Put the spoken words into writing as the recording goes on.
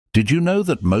Did you know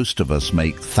that most of us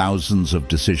make thousands of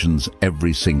decisions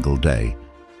every single day,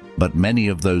 but many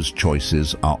of those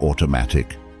choices are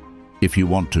automatic? If you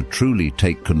want to truly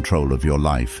take control of your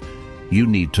life, you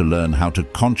need to learn how to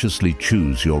consciously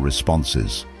choose your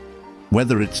responses.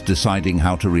 Whether it's deciding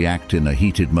how to react in a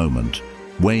heated moment,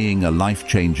 weighing a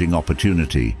life-changing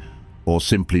opportunity, or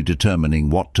simply determining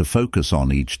what to focus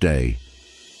on each day,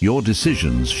 your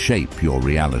decisions shape your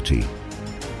reality.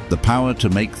 The power to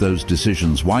make those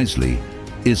decisions wisely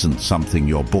isn't something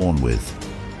you're born with.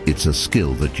 It's a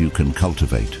skill that you can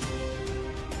cultivate.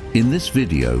 In this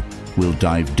video, we'll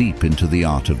dive deep into the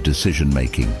art of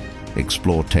decision-making,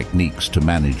 explore techniques to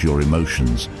manage your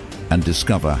emotions, and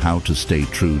discover how to stay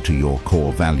true to your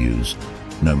core values,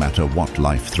 no matter what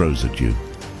life throws at you.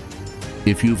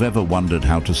 If you've ever wondered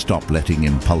how to stop letting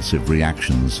impulsive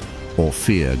reactions or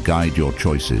fear guide your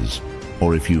choices,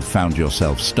 or if you've found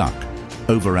yourself stuck,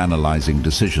 overanalyzing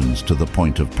decisions to the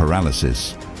point of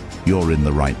paralysis, you're in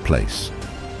the right place.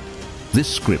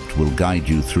 This script will guide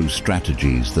you through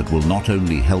strategies that will not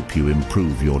only help you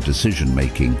improve your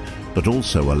decision-making, but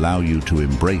also allow you to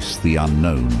embrace the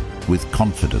unknown with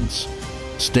confidence.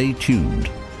 Stay tuned,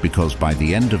 because by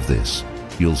the end of this,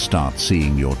 you'll start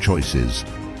seeing your choices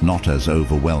not as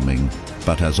overwhelming,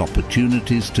 but as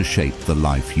opportunities to shape the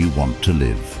life you want to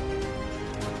live.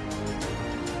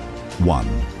 1.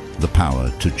 The power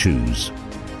to choose.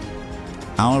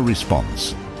 Our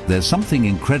response. There's something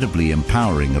incredibly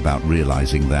empowering about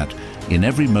realizing that, in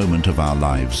every moment of our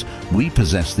lives, we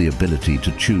possess the ability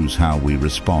to choose how we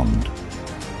respond.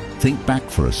 Think back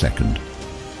for a second.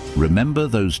 Remember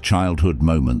those childhood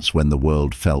moments when the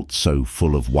world felt so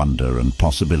full of wonder and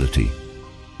possibility?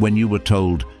 When you were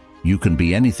told, you can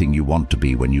be anything you want to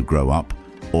be when you grow up,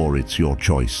 or it's your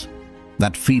choice.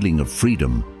 That feeling of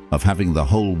freedom, of having the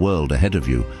whole world ahead of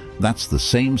you, that's the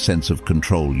same sense of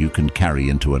control you can carry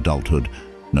into adulthood,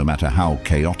 no matter how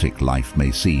chaotic life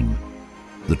may seem.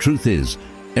 The truth is,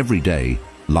 every day,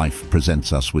 life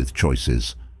presents us with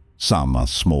choices. Some are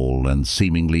small and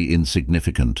seemingly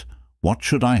insignificant. What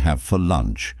should I have for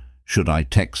lunch? Should I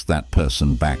text that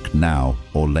person back now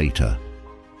or later?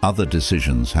 Other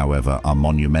decisions, however, are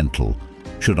monumental.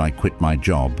 Should I quit my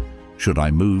job? Should I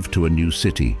move to a new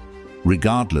city?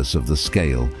 Regardless of the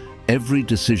scale, every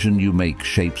decision you make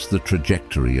shapes the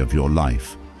trajectory of your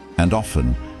life. And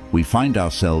often, we find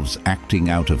ourselves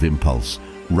acting out of impulse,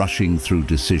 rushing through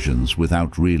decisions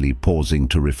without really pausing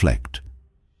to reflect.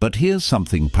 But here's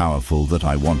something powerful that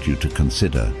I want you to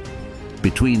consider.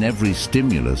 Between every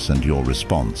stimulus and your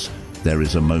response, there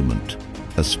is a moment,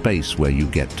 a space where you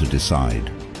get to decide.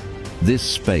 This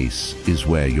space is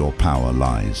where your power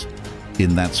lies.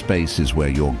 In that space is where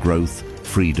your growth,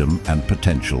 freedom, and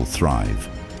potential thrive.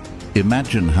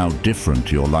 Imagine how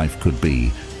different your life could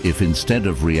be if, instead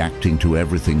of reacting to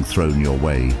everything thrown your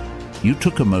way, you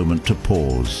took a moment to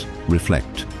pause,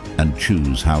 reflect, and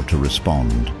choose how to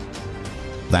respond.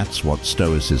 That's what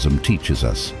Stoicism teaches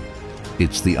us.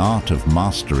 It's the art of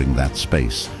mastering that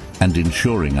space and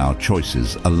ensuring our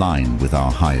choices align with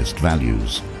our highest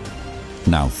values.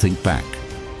 Now think back.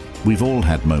 We've all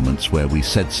had moments where we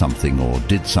said something or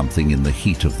did something in the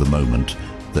heat of the moment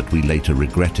that we later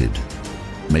regretted.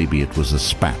 Maybe it was a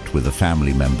spat with a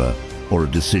family member or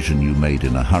a decision you made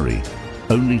in a hurry,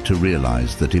 only to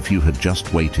realize that if you had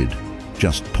just waited,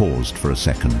 just paused for a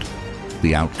second,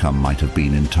 the outcome might have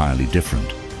been entirely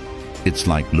different. It's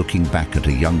like looking back at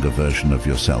a younger version of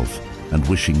yourself and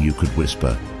wishing you could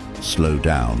whisper, "Slow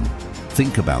down,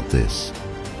 think about this."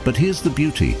 But here's the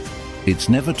beauty. It's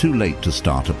never too late to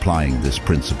start applying this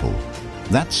principle.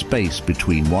 That space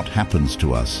between what happens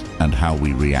to us and how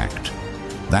we react.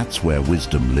 That's where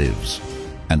wisdom lives.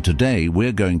 And today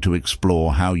we're going to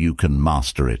explore how you can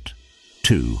master it.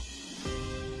 2.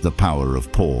 The power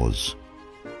of pause.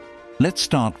 Let's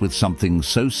start with something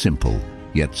so simple,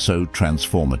 yet so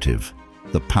transformative.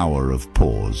 The power of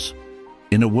pause.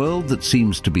 In a world that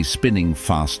seems to be spinning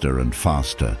faster and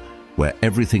faster, where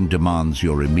everything demands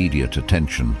your immediate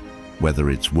attention,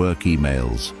 whether it's work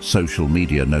emails, social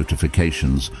media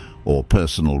notifications, or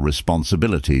personal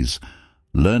responsibilities,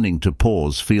 learning to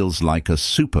pause feels like a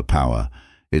superpower.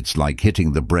 It's like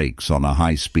hitting the brakes on a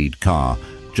high-speed car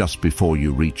just before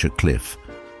you reach a cliff.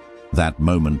 That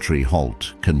momentary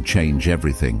halt can change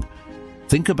everything.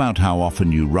 Think about how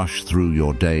often you rush through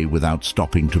your day without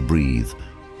stopping to breathe,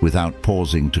 without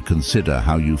pausing to consider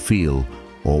how you feel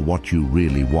or what you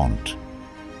really want.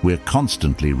 We're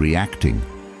constantly reacting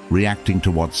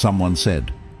to what someone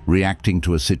said, reacting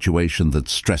to a situation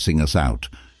that's stressing us out,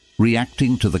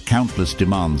 reacting to the countless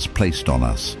demands placed on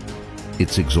us.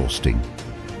 It's exhausting.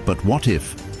 But what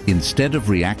if, instead of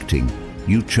reacting,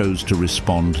 you chose to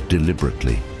respond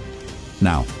deliberately.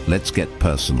 Now, let's get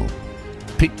personal.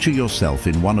 Picture yourself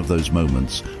in one of those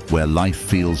moments where life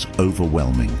feels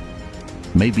overwhelming.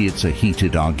 Maybe it's a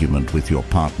heated argument with your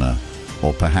partner,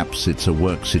 or perhaps it's a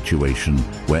work situation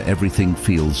where everything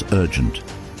feels urgent.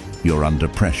 You're under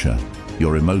pressure,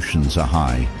 your emotions are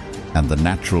high, and the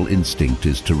natural instinct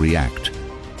is to react.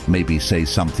 Maybe say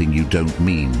something you don't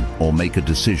mean, or make a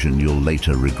decision you'll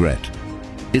later regret.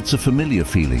 It's a familiar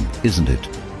feeling, isn't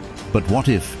it? But what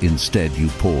if instead you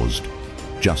paused,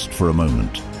 just for a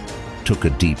moment, took a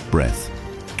deep breath,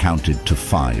 counted to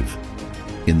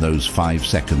 5. In those 5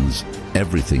 seconds,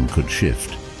 everything could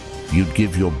shift. You'd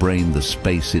give your brain the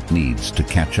space it needs to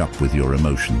catch up with your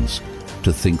emotions,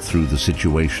 to think through the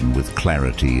situation with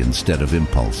clarity instead of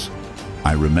impulse.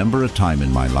 I remember a time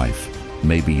in my life,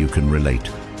 maybe you can relate,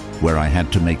 where I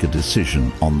had to make a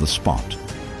decision on the spot.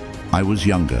 I was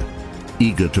younger,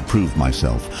 eager to prove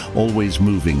myself, always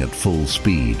moving at full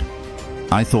speed.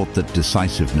 I thought that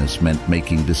decisiveness meant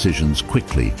making decisions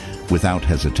quickly, without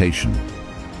hesitation.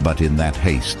 But in that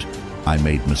haste, I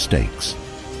made mistakes.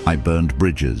 I burned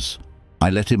bridges. I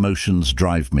let emotions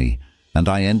drive me, and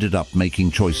I ended up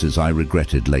making choices I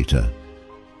regretted later.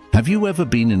 Have you ever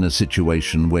been in a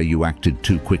situation where you acted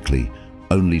too quickly,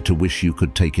 only to wish you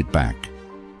could take it back?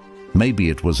 Maybe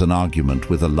it was an argument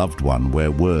with a loved one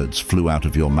where words flew out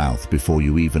of your mouth before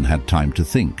you even had time to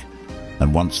think,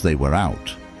 and once they were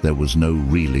out, there was no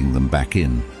reeling them back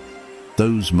in.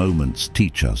 Those moments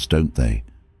teach us, don't they?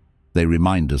 They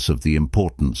remind us of the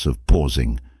importance of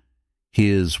pausing.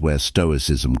 Here's where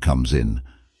Stoicism comes in.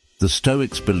 The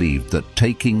Stoics believed that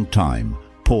taking time,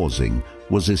 pausing,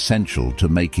 was essential to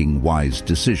making wise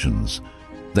decisions.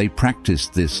 They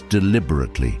practiced this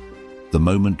deliberately. The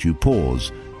moment you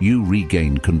pause, you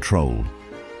regain control.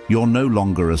 You're no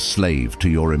longer a slave to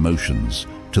your emotions,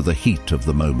 to the heat of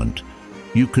the moment.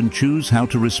 You can choose how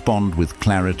to respond with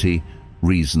clarity,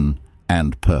 reason,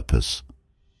 and purpose.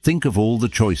 Think of all the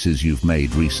choices you've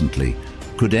made recently.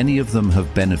 Could any of them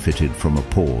have benefited from a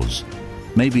pause?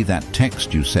 Maybe that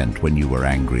text you sent when you were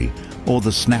angry, or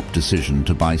the snap decision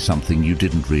to buy something you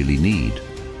didn't really need.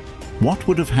 What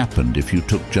would have happened if you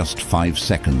took just 5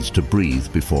 seconds to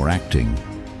breathe before acting?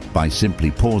 By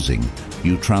simply pausing,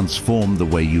 you transform the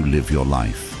way you live your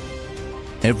life.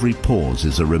 Every pause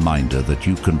is a reminder that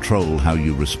you control how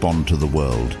you respond to the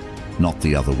world, not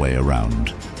the other way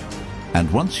around.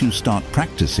 And once you start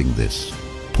practicing this,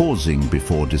 pausing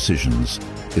before decisions,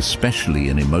 especially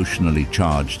in emotionally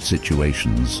charged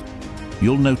situations,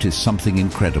 you'll notice something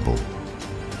incredible.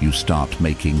 You start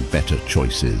making better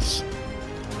choices.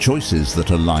 Choices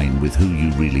that align with who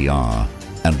you really are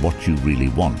and what you really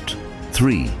want.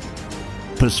 3.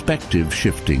 Perspective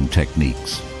shifting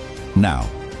techniques. Now,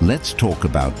 let's talk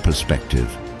about perspective.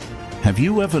 Have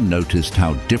you ever noticed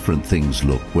how different things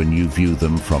look when you view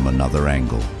them from another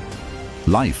angle?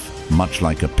 Life, much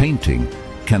like a painting,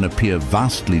 can appear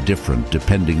vastly different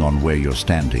depending on where you're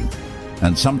standing.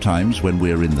 And sometimes when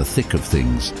we're in the thick of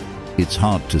things, it's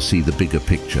hard to see the bigger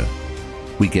picture.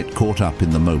 We get caught up in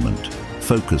the moment,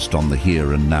 focused on the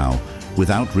here and now,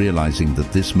 without realizing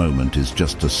that this moment is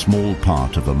just a small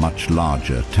part of a much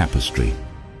larger tapestry.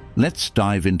 Let's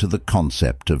dive into the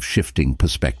concept of shifting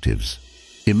perspectives.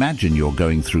 Imagine you're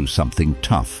going through something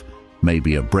tough,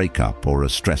 maybe a breakup or a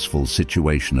stressful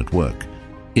situation at work.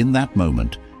 In that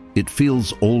moment, it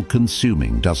feels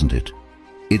all-consuming, doesn't it?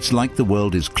 It's like the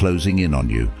world is closing in on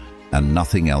you, and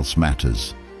nothing else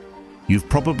matters. You've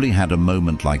probably had a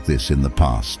moment like this in the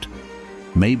past.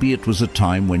 Maybe it was a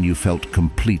time when you felt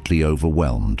completely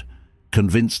overwhelmed,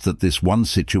 convinced that this one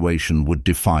situation would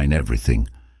define everything.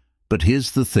 But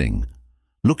here's the thing.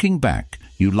 Looking back,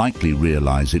 you likely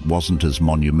realize it wasn't as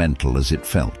monumental as it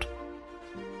felt.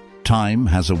 Time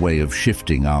has a way of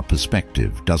shifting our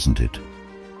perspective, doesn't it?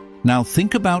 Now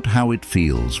think about how it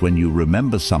feels when you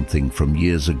remember something from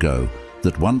years ago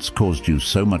that once caused you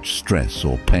so much stress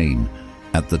or pain.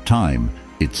 At the time,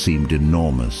 it seemed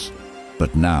enormous.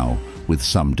 But now, with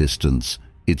some distance,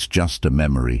 it's just a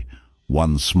memory,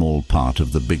 one small part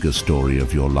of the bigger story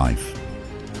of your life.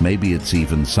 Maybe it's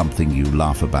even something you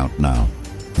laugh about now.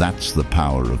 That's the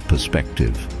power of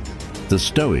perspective. The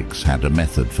Stoics had a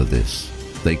method for this.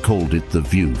 They called it the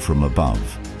view from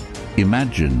above.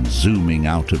 Imagine zooming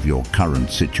out of your current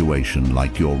situation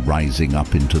like you're rising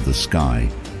up into the sky,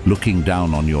 looking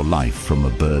down on your life from a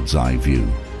bird's eye view.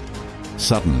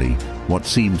 Suddenly, what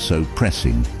seemed so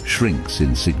pressing shrinks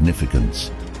in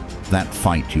significance. That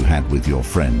fight you had with your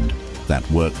friend, that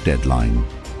work deadline,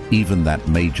 even that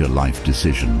major life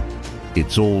decision,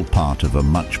 it's all part of a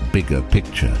much bigger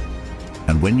picture.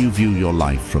 And when you view your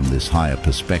life from this higher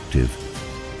perspective,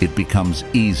 it becomes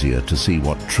easier to see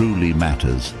what truly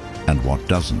matters and what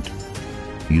doesn't.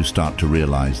 You start to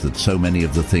realize that so many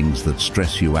of the things that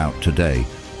stress you out today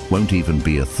won't even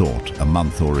be a thought a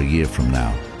month or a year from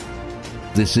now.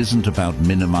 This isn't about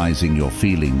minimizing your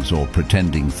feelings or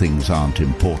pretending things aren't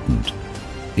important.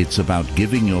 It's about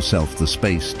giving yourself the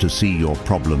space to see your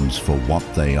problems for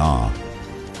what they are: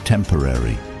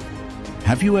 temporary.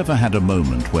 Have you ever had a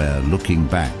moment where, looking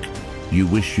back, you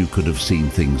wish you could have seen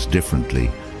things differently?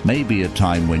 Maybe a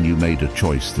time when you made a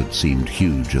choice that seemed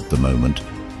huge at the moment,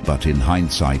 but in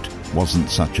hindsight wasn't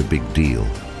such a big deal.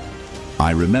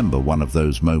 I remember one of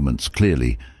those moments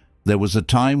clearly. There was a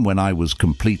time when I was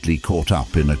completely caught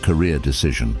up in a career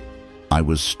decision. I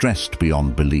was stressed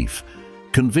beyond belief,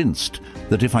 convinced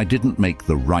that if I didn't make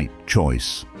the right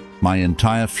choice, my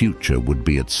entire future would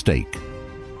be at stake.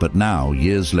 But now,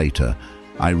 years later,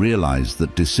 I realized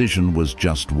that decision was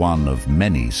just one of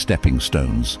many stepping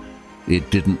stones.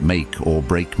 It didn't make or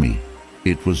break me.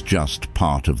 It was just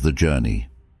part of the journey.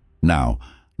 Now,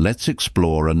 let's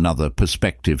explore another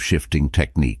perspective-shifting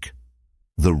technique: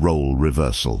 the role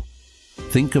reversal.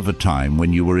 Think of a time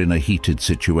when you were in a heated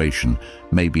situation,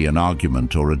 maybe an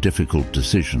argument or a difficult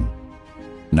decision.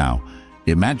 Now,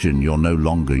 imagine you're no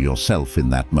longer yourself in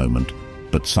that moment,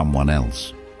 but someone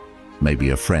else. Maybe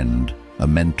a friend, a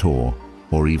mentor,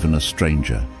 or even a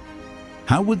stranger.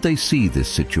 How would they see this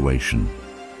situation?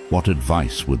 What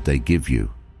advice would they give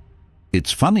you?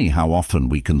 It's funny how often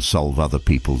we can solve other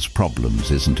people's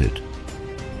problems, isn't it?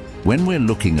 When we're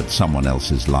looking at someone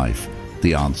else's life,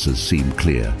 the answers seem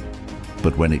clear.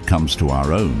 But when it comes to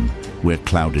our own, we're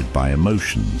clouded by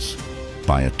emotions,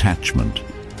 by attachment.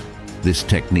 This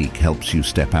technique helps you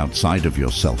step outside of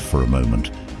yourself for a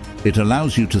moment. It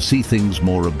allows you to see things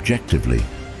more objectively,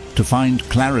 to find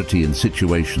clarity in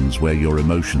situations where your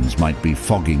emotions might be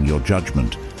fogging your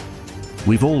judgment.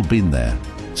 We've all been there,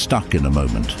 stuck in a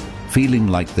moment, feeling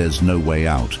like there's no way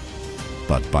out.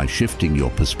 But by shifting your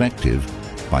perspective,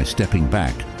 by stepping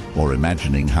back, or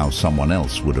imagining how someone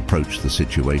else would approach the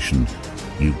situation,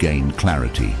 you gain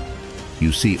clarity.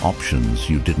 You see options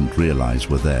you didn't realize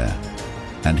were there.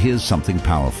 And here's something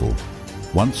powerful.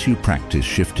 Once you practice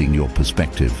shifting your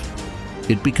perspective,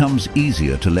 it becomes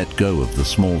easier to let go of the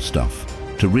small stuff,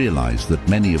 to realize that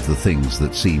many of the things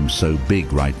that seem so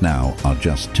big right now are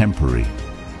just temporary.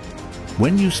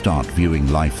 When you start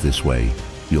viewing life this way,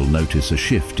 you'll notice a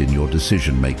shift in your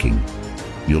decision-making.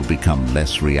 You'll become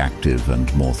less reactive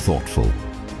and more thoughtful.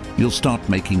 You'll start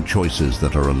making choices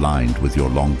that are aligned with your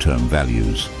long-term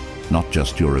values, not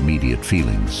just your immediate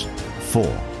feelings. 4.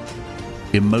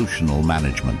 Emotional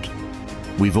management.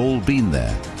 We've all been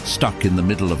there, stuck in the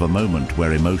middle of a moment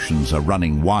where emotions are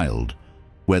running wild,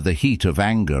 where the heat of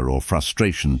anger or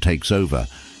frustration takes over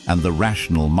and the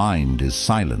rational mind is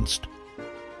silenced.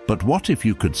 But what if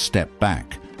you could step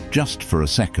back, just for a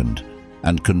second,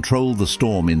 and control the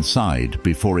storm inside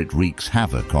before it wreaks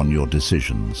havoc on your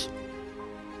decisions?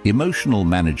 Emotional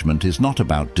management is not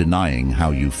about denying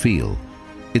how you feel.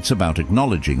 It's about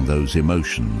acknowledging those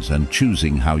emotions and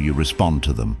choosing how you respond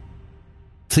to them.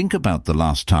 Think about the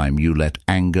last time you let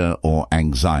anger or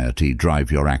anxiety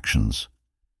drive your actions.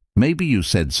 Maybe you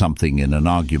said something in an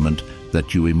argument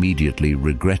that you immediately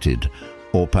regretted,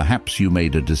 or perhaps you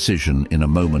made a decision in a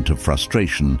moment of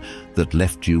frustration that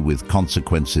left you with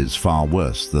consequences far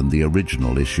worse than the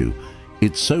original issue.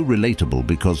 It's so relatable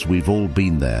because we've all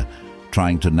been there,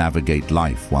 trying to navigate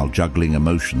life while juggling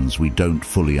emotions we don't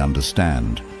fully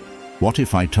understand. What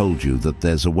if I told you that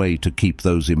there's a way to keep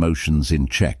those emotions in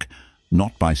check,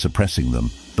 not by suppressing them,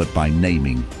 but by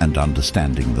naming and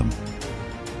understanding them?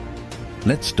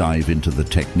 Let's dive into the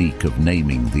technique of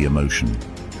naming the emotion.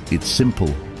 It's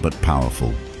simple but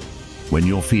powerful. When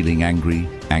you're feeling angry,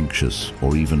 anxious,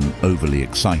 or even overly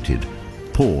excited,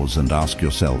 pause and ask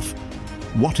yourself,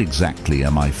 what exactly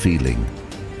am I feeling?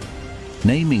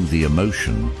 Naming the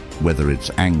emotion, whether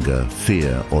it's anger,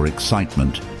 fear, or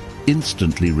excitement,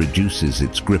 instantly reduces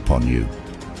its grip on you.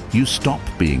 You stop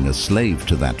being a slave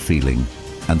to that feeling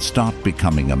and start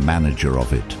becoming a manager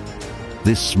of it.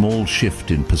 This small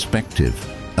shift in perspective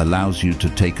allows you to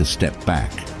take a step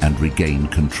back and regain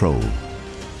control.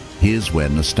 Here's where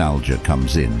nostalgia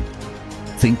comes in.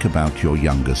 Think about your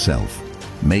younger self,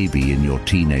 maybe in your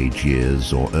teenage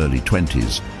years or early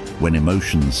 20s, when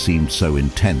emotions seemed so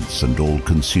intense and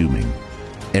all-consuming.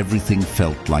 Everything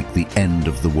felt like the end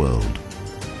of the world.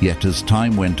 Yet as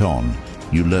time went on,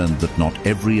 you learned that not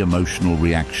every emotional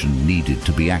reaction needed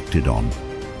to be acted on.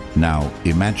 Now,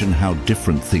 imagine how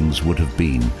different things would have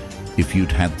been if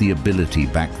you'd had the ability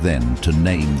back then to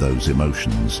name those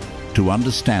emotions, to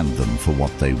understand them for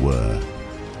what they were.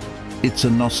 It's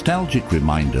a nostalgic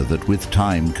reminder that with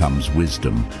time comes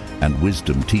wisdom, and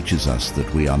wisdom teaches us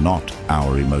that we are not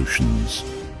our emotions.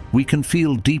 We can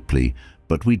feel deeply,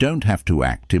 but we don't have to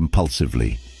act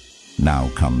impulsively. Now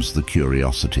comes the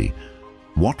curiosity.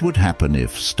 What would happen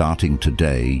if, starting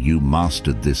today, you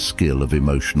mastered this skill of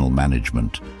emotional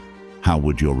management? How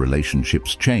would your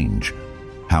relationships change?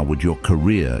 How would your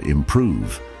career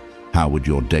improve? How would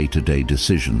your day-to-day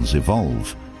decisions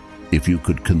evolve? If you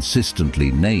could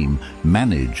consistently name,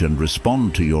 manage, and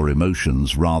respond to your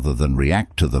emotions rather than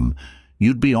react to them,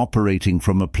 you'd be operating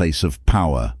from a place of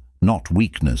power, not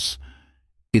weakness.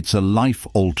 It's a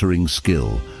life-altering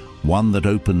skill, one that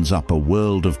opens up a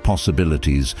world of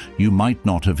possibilities you might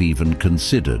not have even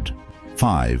considered.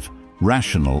 5.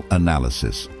 Rational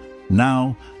analysis.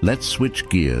 Now, let's switch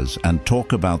gears and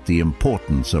talk about the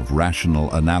importance of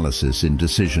rational analysis in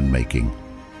decision-making.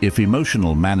 If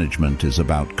emotional management is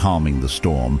about calming the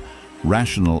storm,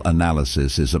 rational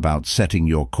analysis is about setting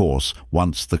your course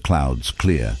once the clouds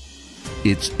clear.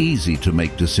 It's easy to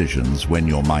make decisions when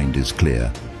your mind is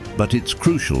clear, but it's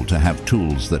crucial to have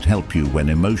tools that help you when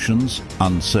emotions,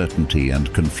 uncertainty,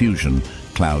 and confusion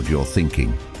cloud your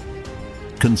thinking.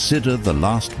 Consider the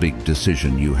last big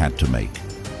decision you had to make.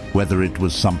 Whether it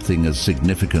was something as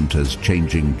significant as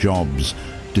changing jobs,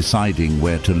 deciding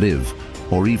where to live,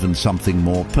 or even something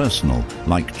more personal,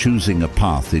 like choosing a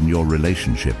path in your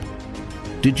relationship.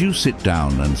 Did you sit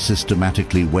down and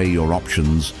systematically weigh your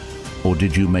options, or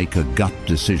did you make a gut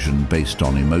decision based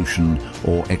on emotion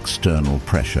or external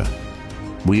pressure?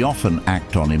 We often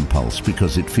act on impulse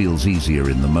because it feels easier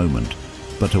in the moment,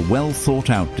 but a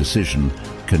well-thought-out decision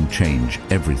can change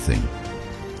everything.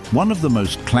 One of the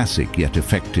most classic yet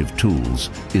effective tools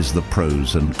is the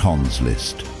pros and cons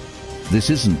list. This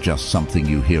isn't just something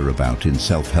you hear about in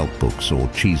self-help books or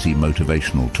cheesy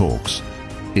motivational talks.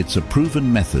 It's a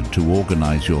proven method to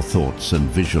organize your thoughts and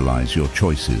visualize your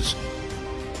choices.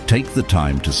 Take the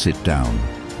time to sit down,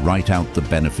 write out the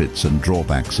benefits and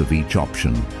drawbacks of each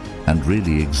option, and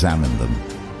really examine them.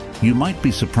 You might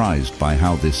be surprised by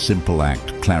how this simple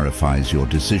act clarifies your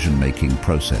decision-making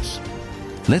process.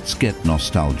 Let's get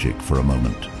nostalgic for a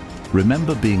moment.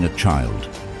 Remember being a child,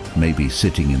 maybe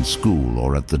sitting in school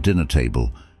or at the dinner table,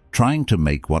 trying to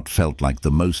make what felt like the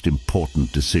most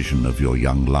important decision of your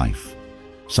young life.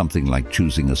 Something like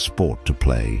choosing a sport to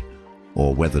play,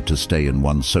 or whether to stay in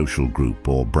one social group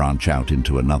or branch out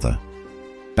into another.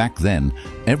 Back then,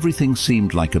 everything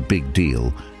seemed like a big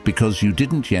deal because you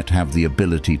didn't yet have the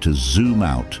ability to zoom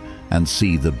out and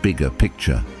see the bigger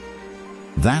picture.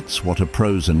 That's what a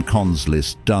pros and cons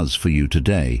list does for you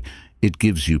today. It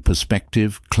gives you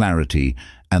perspective, clarity,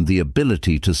 and the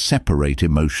ability to separate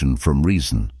emotion from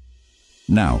reason.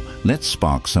 Now, let's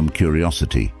spark some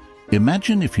curiosity.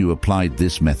 Imagine if you applied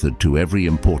this method to every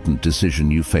important decision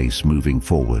you face moving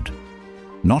forward.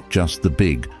 Not just the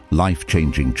big,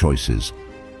 life-changing choices,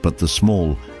 but the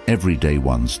small, everyday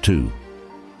ones too.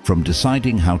 From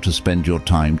deciding how to spend your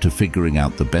time to figuring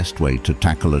out the best way to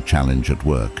tackle a challenge at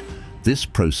work, this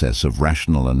process of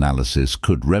rational analysis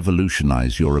could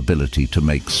revolutionize your ability to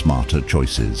make smarter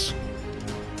choices.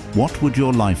 What would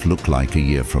your life look like a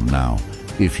year from now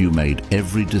if you made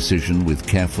every decision with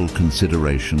careful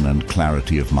consideration and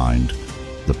clarity of mind?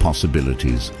 The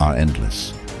possibilities are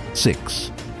endless.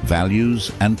 6.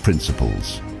 Values and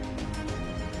principles.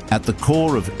 At the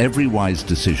core of every wise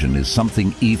decision is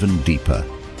something even deeper: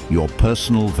 your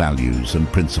personal values and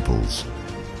principles.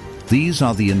 These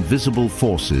are the invisible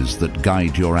forces that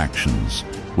guide your actions,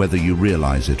 whether you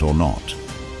realize it or not.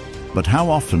 But how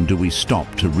often do we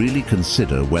stop to really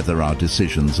consider whether our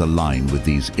decisions align with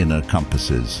these inner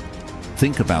compasses?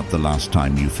 Think about the last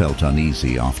time you felt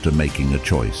uneasy after making a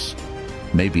choice.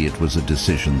 Maybe it was a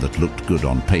decision that looked good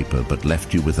on paper but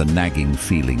left you with a nagging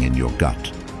feeling in your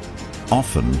gut.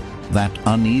 Often, that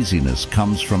uneasiness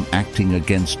comes from acting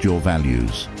against your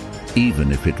values,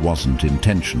 even if it wasn't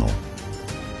intentional.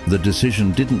 The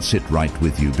decision didn't sit right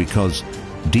with you because,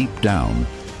 deep down,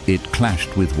 it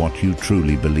clashed with what you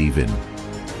truly believe in.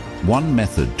 One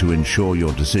method to ensure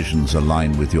your decisions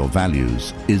align with your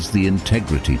values is the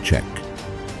integrity check.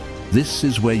 This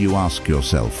is where you ask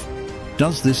yourself,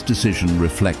 does this decision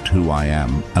reflect who I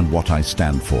am and what I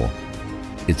stand for?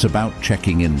 It's about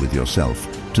checking in with yourself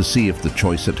to see if the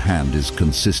choice at hand is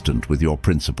consistent with your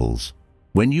principles.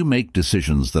 When you make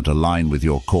decisions that align with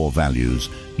your core values,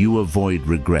 you avoid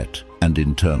regret and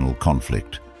internal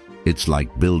conflict. It's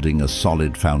like building a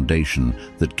solid foundation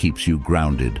that keeps you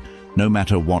grounded, no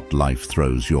matter what life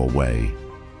throws your way.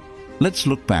 Let's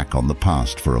look back on the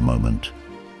past for a moment.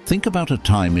 Think about a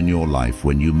time in your life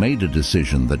when you made a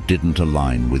decision that didn't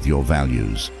align with your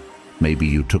values. Maybe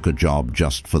you took a job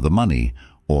just for the money,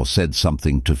 or said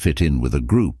something to fit in with a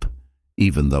group,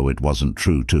 even though it wasn't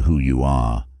true to who you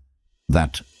are.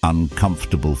 That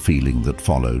uncomfortable feeling that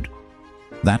followed,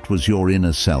 that was your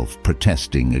inner self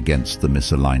protesting against the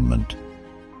misalignment.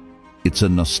 It's a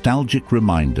nostalgic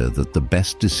reminder that the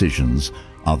best decisions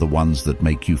are the ones that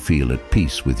make you feel at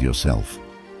peace with yourself.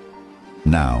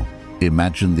 Now,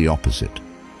 imagine the opposite.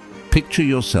 Picture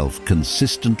yourself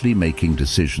consistently making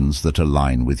decisions that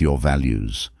align with your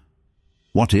values.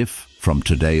 What if, from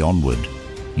today onward,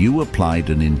 you applied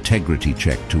an integrity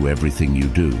check to everything you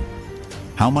do?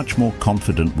 How much more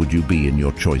confident would you be in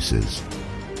your choices?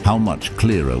 How much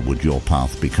clearer would your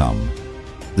path become?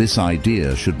 This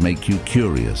idea should make you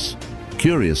curious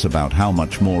about how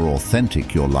much more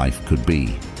authentic your life could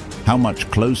be, how much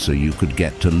closer you could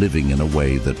get to living in a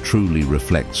way that truly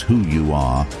reflects who you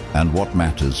are and what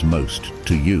matters most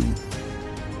to you.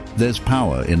 There's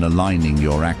power in aligning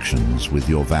your actions with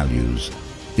your values.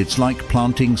 It's like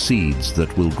planting seeds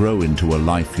that will grow into a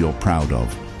life you're proud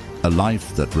of, a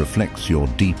life that reflects your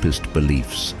deepest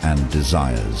beliefs and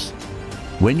desires.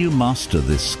 When you master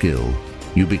this skill,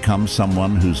 you become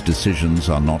someone whose decisions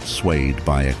are not swayed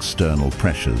by external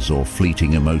pressures or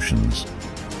fleeting emotions,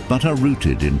 but are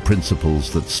rooted in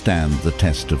principles that stand the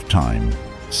test of time.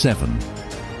 7.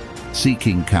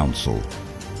 Seeking counsel.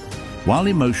 While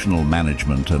emotional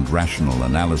management and rational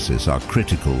analysis are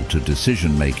critical to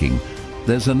decision-making,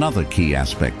 there's another key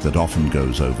aspect that often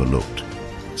goes overlooked: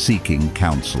 seeking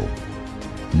counsel.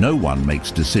 No one makes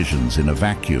decisions in a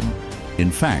vacuum. In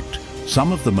fact,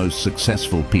 some of the most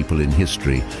successful people in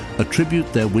history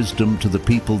attribute their wisdom to the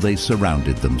people they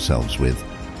surrounded themselves with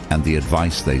and the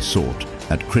advice they sought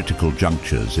at critical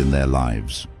junctures in their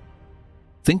lives.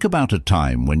 Think about a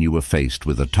time when you were faced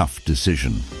with a tough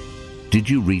decision. Did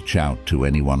you reach out to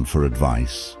anyone for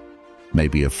advice?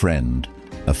 Maybe a friend,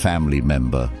 a family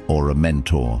member, or a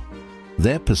mentor.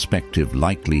 Their perspective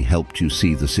likely helped you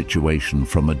see the situation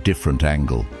from a different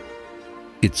angle.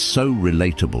 It's so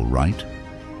relatable, right?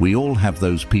 We all have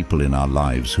those people in our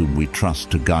lives whom we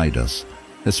trust to guide us,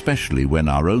 especially when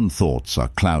our own thoughts are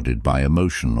clouded by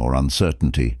emotion or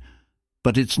uncertainty.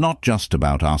 But it's not just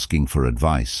about asking for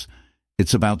advice.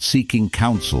 It's about seeking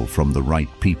counsel from the right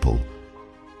people.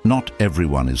 Not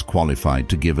everyone is qualified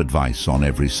to give advice on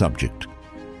every subject.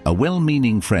 A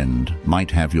well-meaning friend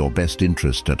might have your best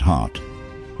interest at heart,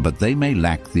 but they may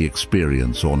lack the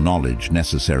experience or knowledge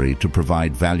necessary to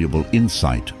provide valuable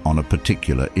insight on a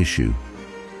particular issue.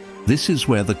 This is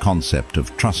where the concept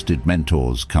of trusted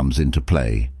mentors comes into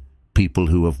play. People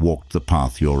who have walked the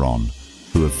path you're on,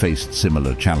 who have faced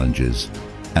similar challenges,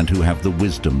 and who have the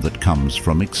wisdom that comes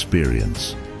from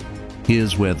experience.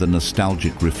 Here's where the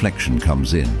nostalgic reflection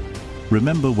comes in.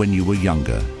 Remember when you were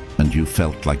younger and you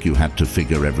felt like you had to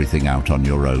figure everything out on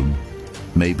your own?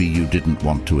 Maybe you didn't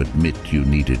want to admit you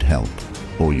needed help,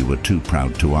 or you were too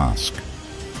proud to ask.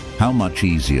 How much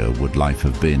easier would life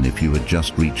have been if you had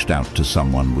just reached out to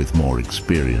someone with more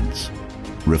experience?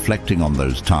 Reflecting on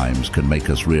those times can make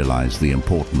us realize the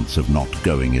importance of not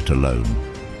going it alone.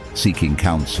 Seeking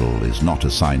counsel is not a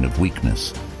sign of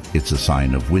weakness, it's a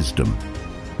sign of wisdom.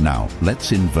 Now,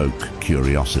 let's invoke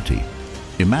curiosity.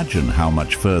 Imagine how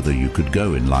much further you could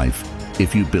go in life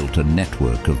if you built a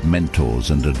network of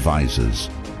mentors and advisors.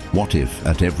 What if,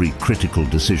 at every critical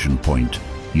decision point,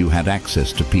 you had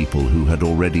access to people who had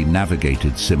already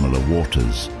navigated similar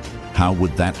waters? How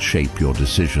would that shape your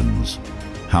decisions?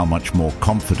 How much more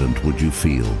confident would you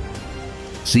feel?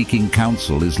 Seeking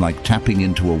counsel is like tapping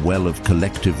into a well of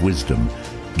collective wisdom,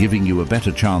 giving you a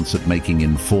better chance at making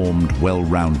informed,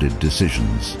 well-rounded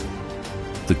decisions.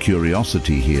 The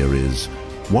curiosity here is,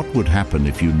 what would happen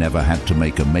if you never had to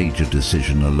make a major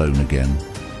decision alone again?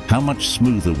 How much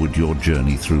smoother would your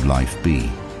journey through life be?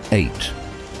 8.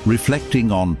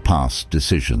 Reflecting on past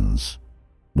decisions.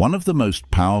 One of the most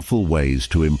powerful ways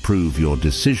to improve your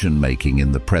decision-making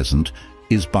in the present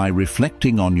is by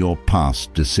reflecting on your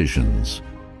past decisions.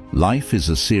 Life is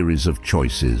a series of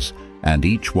choices, and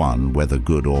each one, whether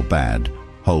good or bad,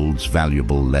 holds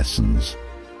valuable lessons.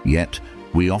 Yet,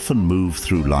 we often move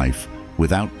through life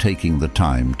without taking the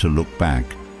time to look back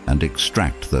and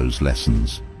extract those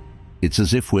lessons. It's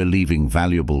as if we're leaving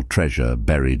valuable treasure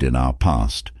buried in our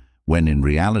past, when in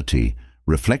reality,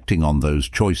 reflecting on those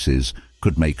choices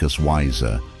could make us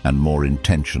wiser and more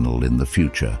intentional in the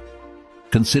future.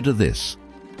 Consider this.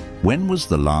 When was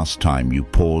the last time you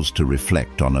paused to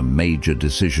reflect on a major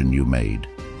decision you made?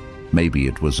 Maybe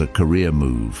it was a career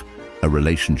move, a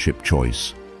relationship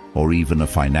choice, or even a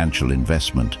financial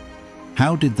investment.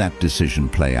 How did that decision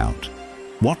play out?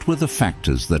 What were the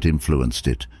factors that influenced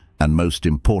it? And most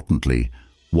importantly,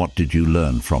 What did you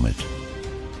learn from it?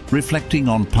 Reflecting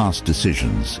on past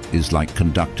decisions is like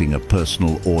conducting a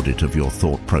personal audit of your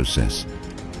thought process.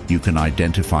 You can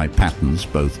identify patterns,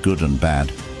 both good and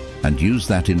bad, and use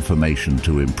that information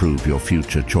to improve your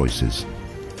future choices.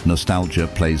 Nostalgia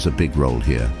plays a big role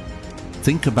here.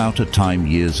 Think about a time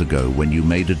years ago when you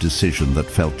made a decision that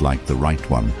felt like the right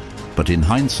one, but in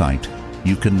hindsight,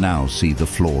 you can now see the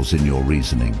flaws in your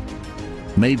reasoning.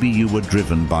 Maybe you were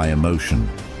driven by emotion,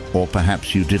 or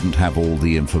perhaps you didn't have all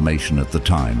the information at the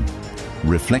time.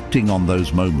 Reflecting on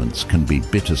those moments can be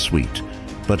bittersweet,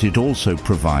 but it also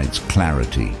provides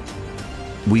clarity.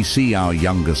 We see our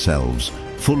younger selves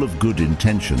full of good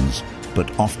intentions,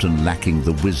 but often lacking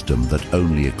the wisdom that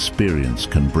only experience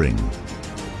can bring.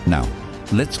 Now,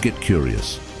 let's get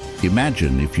curious.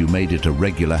 Imagine if you made it a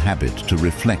regular habit to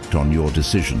reflect on your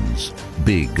decisions,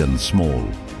 big and small.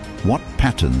 What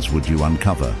patterns would you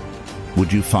uncover?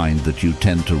 Would you find that you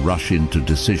tend to rush into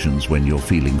decisions when you're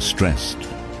feeling stressed,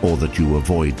 or that you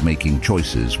avoid making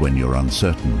choices when you're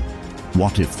uncertain?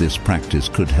 What if this practice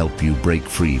could help you break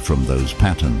free from those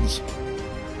patterns?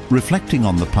 Reflecting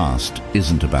on the past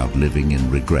isn't about living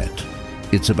in regret.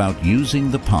 It's about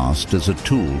using the past as a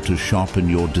tool to sharpen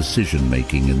your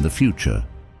decision-making in the future.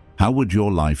 How would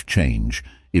your life change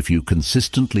if you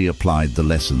consistently applied the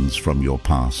lessons from your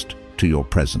past to your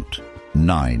present?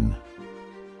 9.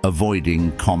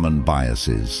 Avoiding common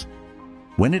biases.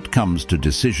 When it comes to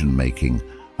decision-making,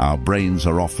 our brains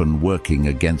are often working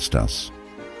against us.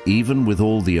 Even with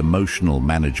all the emotional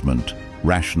management,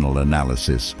 rational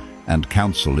analysis, and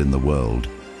counsel in the world,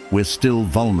 we're still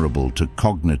vulnerable to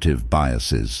cognitive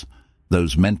biases,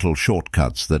 those mental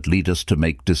shortcuts that lead us to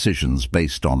make decisions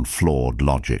based on flawed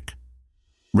logic.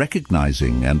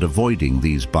 Recognizing and avoiding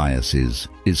these biases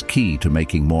is key to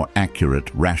making more accurate,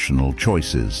 rational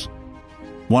choices.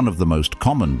 One of the most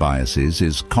common biases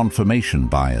is confirmation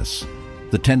bias,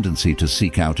 the tendency to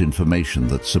seek out information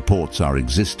that supports our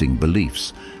existing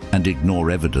beliefs and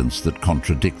ignore evidence that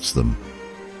contradicts them.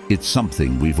 It's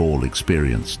something we've all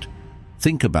experienced.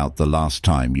 Think about the last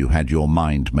time you had your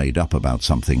mind made up about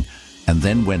something and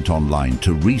then went online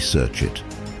to research it.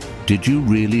 Did you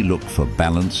really look for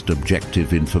balanced,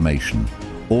 objective information,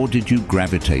 or did you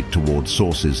gravitate towards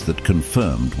sources that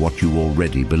confirmed what you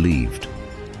already believed?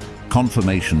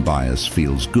 Confirmation bias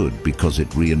feels good because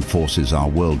it reinforces our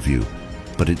worldview,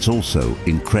 but it's also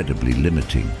incredibly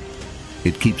limiting.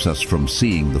 It keeps us from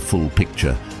seeing the full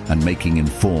picture and making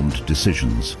informed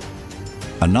decisions.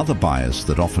 Another bias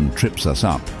that often trips us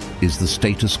up is the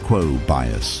status quo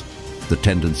bias, the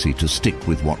tendency to stick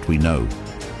with what we know,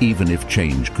 even if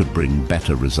change could bring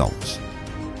better results.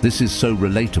 This is so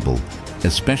relatable,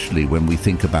 especially when we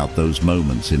think about those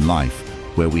moments in life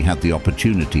where we had the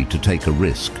opportunity to take a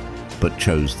risk, but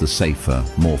chose the safer,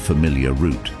 more familiar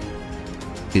route.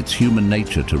 It's human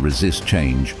nature to resist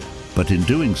change, but in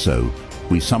doing so,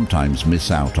 we sometimes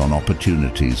miss out on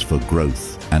opportunities for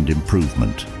growth and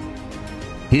improvement.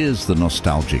 Here's the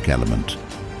nostalgic element.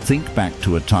 Think back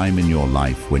to a time in your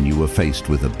life when you were faced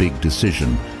with a big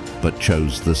decision but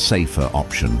chose the safer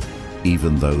option,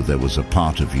 even though there was a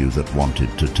part of you that wanted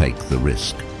to take the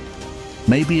risk.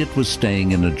 Maybe it was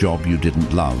staying in a job you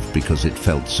didn't love because it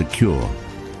felt secure,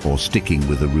 or sticking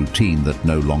with a routine that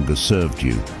no longer served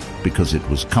you because it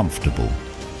was comfortable.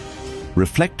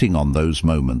 Reflecting on those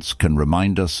moments can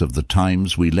remind us of the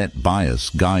times we let bias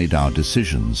guide our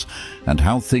decisions and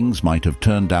how things might have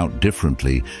turned out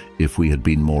differently if we had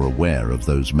been more aware of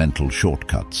those mental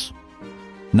shortcuts.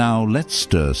 Now let's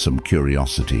stir some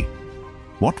curiosity.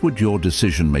 What would your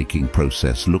decision-making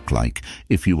process look like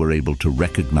if you were able to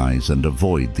recognize and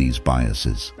avoid these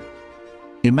biases?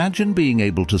 Imagine being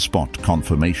able to spot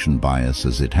confirmation bias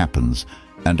as it happens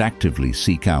and actively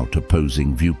seek out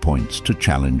opposing viewpoints to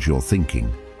challenge your thinking.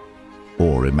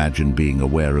 Or imagine being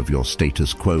aware of your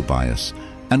status quo bias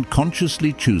and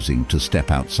consciously choosing to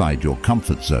step outside your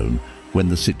comfort zone when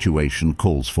the situation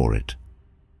calls for it.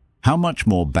 How much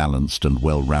more balanced and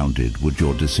well-rounded would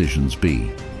your decisions be?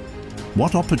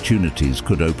 What opportunities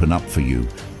could open up for you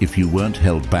if you weren't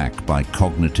held back by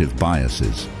cognitive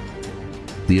biases?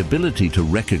 The ability to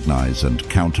recognize and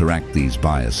counteract these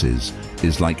biases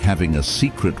is like having a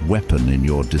secret weapon in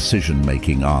your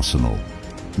decision-making arsenal,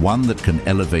 one that can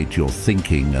elevate your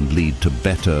thinking and lead to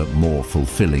better, more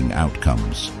fulfilling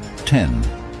outcomes. 10.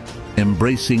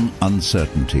 Embracing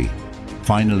uncertainty.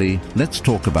 Finally, let's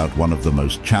talk about one of the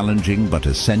most challenging but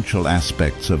essential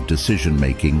aspects of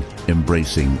decision-making: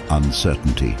 embracing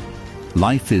uncertainty.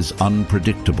 Life is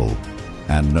unpredictable,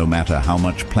 and no matter how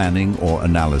much planning or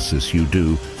analysis you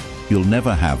do, you'll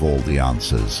never have all the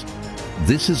answers.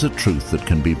 This is a truth that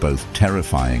can be both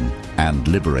terrifying and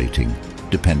liberating.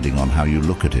 depending on how you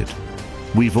look at it.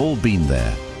 We've all been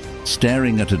there,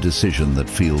 staring at a decision that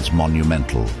feels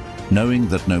monumental, knowing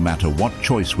that no matter what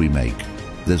choice we make,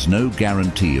 there's no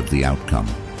guarantee of the outcome.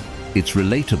 It's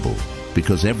relatable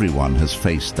because everyone has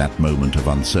faced that moment of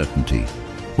uncertainty,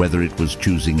 whether it was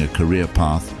choosing a career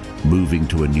path, moving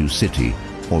to a new city,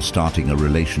 or starting a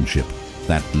relationship.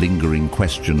 That lingering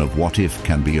question of what if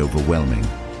can be overwhelming.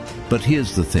 But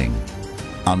here's the thing,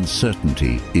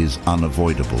 uncertainty is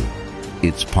unavoidable.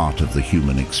 It's part of the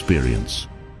human experience.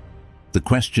 The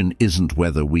question isn't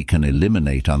whether we can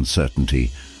eliminate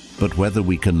uncertainty, but whether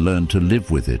we can learn to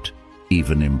live with it,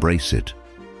 even embrace it.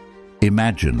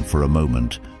 Imagine for a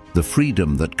moment the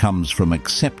freedom that comes from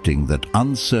accepting that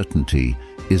uncertainty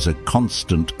is a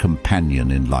constant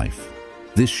companion in life.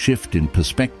 This shift in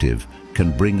perspective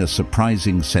can bring a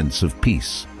surprising sense of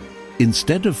peace.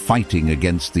 Instead of fighting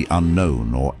against the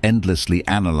unknown or endlessly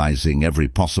analyzing every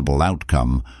possible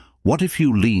outcome, what if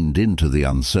you leaned into the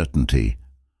uncertainty?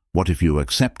 What if you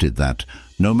accepted that,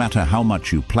 no matter how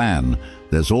much you plan,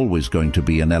 there's always going to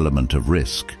be an element of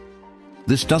risk?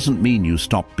 This doesn't mean you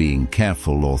stop being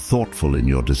careful or thoughtful in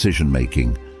your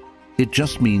decision-making. It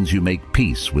just means you make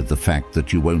peace with the fact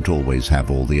that you won't always have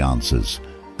all the answers,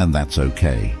 and that's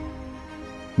okay.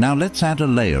 Now let's add a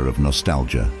layer of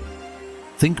nostalgia.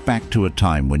 Think back to a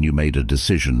time when you made a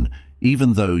decision,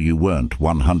 even though you weren't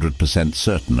 100%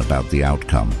 certain about the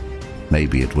outcome.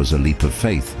 Maybe it was a leap of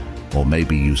faith, or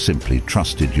maybe you simply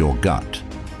trusted your gut.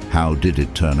 How did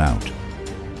it turn out?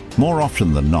 More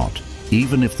often than not,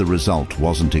 even if the result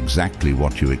wasn't exactly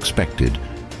what you expected,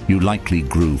 you likely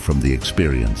grew from the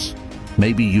experience.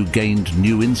 Maybe you gained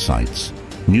new insights,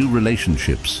 new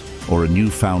relationships, or a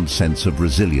newfound sense of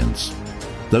resilience.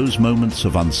 Those moments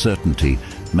of uncertainty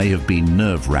may have been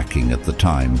nerve-wracking at the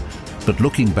time, but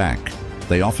looking back,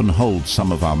 they often hold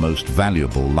some of our most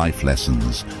valuable life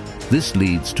lessons. This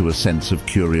leads to a sense of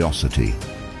curiosity.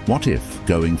 What if,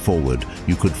 going forward,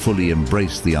 you could fully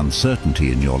embrace the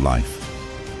uncertainty in your life?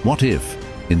 What if,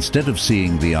 instead of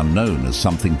seeing the unknown as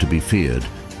something to be feared,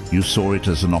 you saw it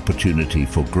as an opportunity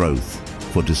for growth,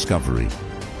 for discovery?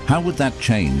 How would that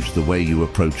change the way you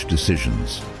approach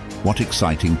decisions? What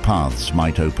exciting paths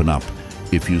might open up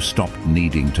if you stopped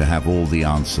needing to have all the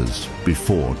answers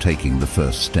before taking the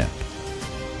first step?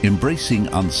 Embracing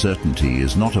uncertainty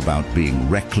is not about being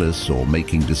reckless or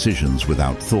making decisions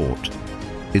without thought.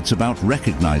 It's about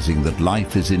recognizing that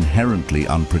life is inherently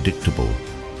unpredictable,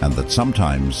 and that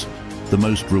sometimes the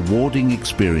most rewarding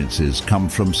experiences come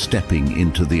from stepping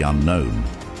into the unknown.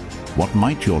 What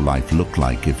might your life look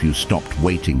like if you stopped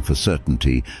waiting for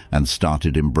certainty and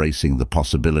started embracing the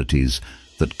possibilities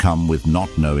that come with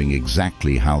not knowing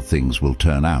exactly how things will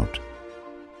turn out?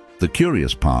 The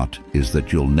curious part is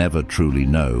that you'll never truly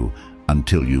know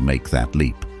until you make that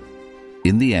leap.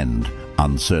 In the end,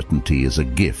 uncertainty is a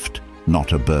gift,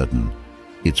 not a burden.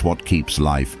 It's what keeps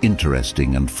life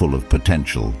interesting and full of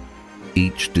potential.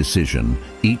 Each decision,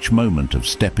 each moment of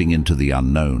stepping into the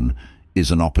unknown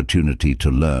is an opportunity to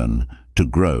learn, to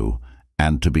grow,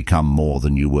 and to become more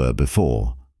than you were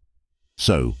before.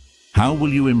 So, how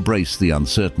will you embrace the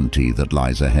uncertainty that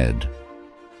lies ahead?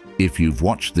 If you've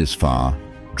watched this far,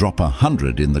 drop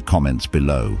 100 in the comments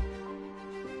below.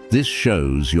 This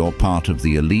shows you're part of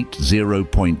the elite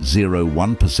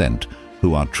 0.01%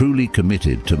 who are truly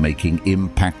committed to making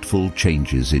impactful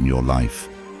changes in your life.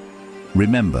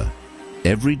 Remember,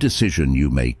 every decision you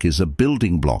make is a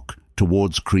building block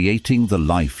towards creating the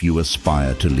life you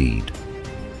aspire to lead.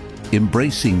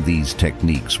 Embracing these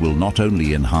techniques will not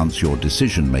only enhance your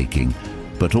decision-making,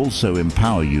 but also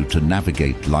empower you to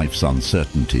navigate life's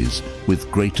uncertainties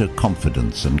with greater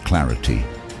confidence and clarity.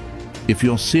 If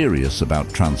you're serious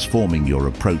about transforming your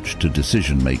approach to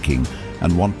decision-making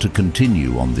and want to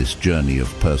continue on this journey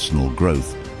of personal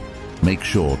growth, make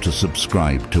sure to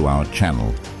subscribe to our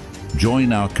channel.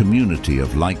 Join our community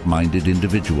of like-minded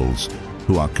individuals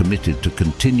who are committed to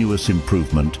continuous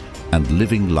improvement and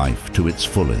living life to its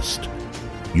fullest.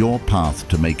 Your path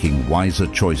to making wiser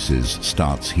choices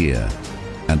starts here,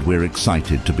 and we're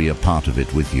excited to be a part of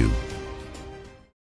it with you.